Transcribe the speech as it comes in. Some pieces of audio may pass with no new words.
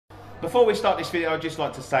Before we start this video, I'd just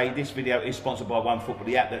like to say this video is sponsored by OneFootball,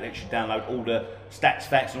 the app that lets you download all the stats,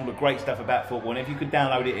 facts and all the great stuff about football. And if you could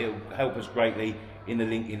download it, it'll help us greatly in the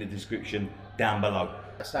link in the description down below.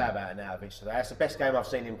 I say about Arnautovic today. That's the best game I've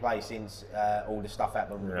seen him play since all the stuff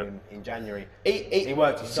happened with him in January. He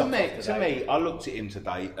worked his socks off to me, I looked at him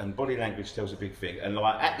today, and body language tells a big thing. And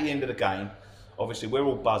like at the end of the game, obviously we're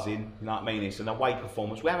all buzzing. You know what I mean? It's an away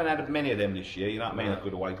performance. We haven't had many of them this year. You know what I mean? A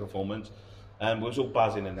good away performance. We was all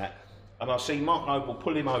buzzing and that. And I see Mark Noble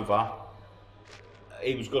pull him over.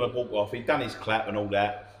 He was going to walk off. He'd done his clap and all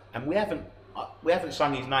that, and we haven't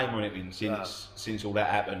sung his name or anything since all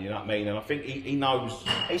that happened. You know what I mean? And I think he knows.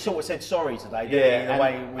 He sort of said sorry today, didn't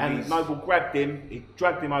he? And Noble grabbed him. He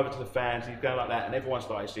dragged him over to the fans. He's going like that, and everyone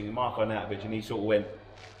started singing Mark Arnautovic, and he sort of went.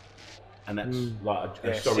 And that's like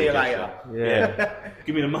a sorry. See you later. Yeah.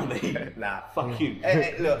 Give me the money. Nah, fuck you.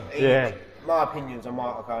 Look. My opinions on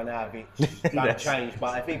Mark Arnautovic don't change,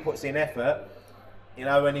 but if he puts in effort, you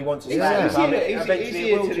know, when he wants to stay he's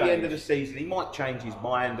here to the end of the season. He might change his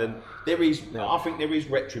mind, and I think there is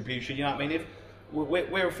retribution. You know what I mean? If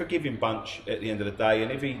we're a forgiving bunch at the end of the day,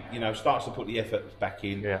 and if he, you know, starts to put the effort back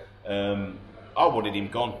in, I wanted him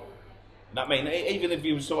gone. You know what I mean? Even if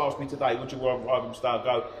you was to ask me today, would you rather him start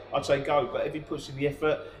go? I'd say go. But if he puts in the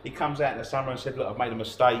effort, he comes out in the summer and said, "Look, I've made a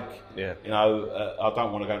mistake. You know, I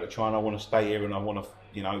don't want to go to China. I want to stay here, and I want to,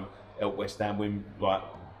 you know, help West Ham win, like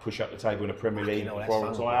push up the table in the Premier League before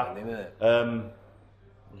I retire."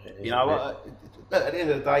 You know, at the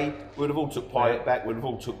end of the day, we'd have all took Pyatt back. We'd have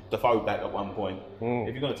all took Defoe back at one point.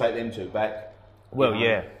 If you're going to take them two back, well,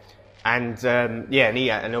 and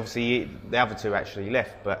and obviously the other two actually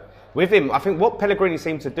left, but. With him, I think what Pellegrini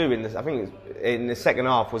seemed to do in the second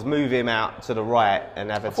half was move him out to the right and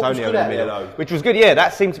have Antonio in the middle, which was good. Yeah,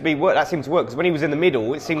 that seemed to work because when he was in the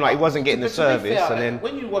middle, it seemed like he wasn't getting the service. Fair, and then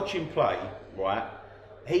when you watch him play, right,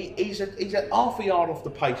 he's a half a yard off the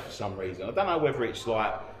pace for some reason. I don't know whether it's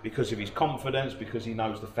like because of his confidence, because he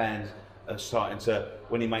knows the fans are starting to,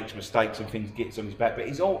 when he makes mistakes and things gets on his back, but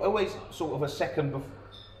he's always sort of a second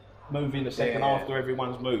move in the second after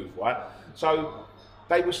everyone's move, right? So.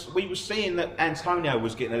 We were seeing that Antonio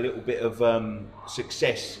was getting a little bit of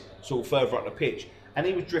success sort of further up the pitch, and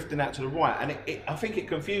he was drifting out to the right, and I think it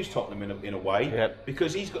confused Tottenham in a way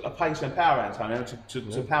because he's got the pace and power, Antonio,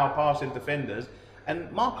 to power past them defenders,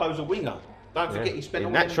 and Marco's a winger. Don't forget he spent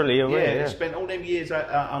he spent all them years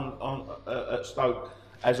at Stoke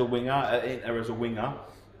as a winger, at Inter as a winger,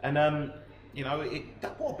 and you know,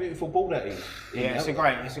 what a beautiful ball that is. Yeah, it's a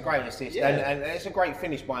great assist, and it's a great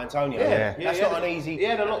finish by Antonio. That's not an easy. He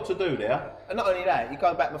had a lot to do there. And not only that, you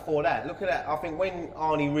go back before that. Look at that. I think when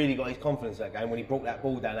Arnie really got his confidence that game, when he brought that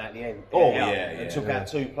ball down at the end, and took out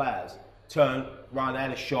two players, turned, ran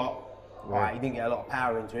out a shot. Right, he didn't get a lot of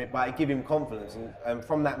power into it, but it gave him confidence, and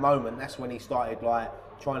from that moment, that's when he started like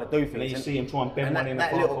trying to do things. And you see him try and bend one in the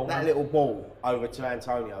that little ball over to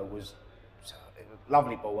Antonio was.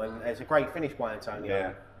 Lovely ball, and it's a great finish by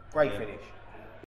Antonio. Great finish.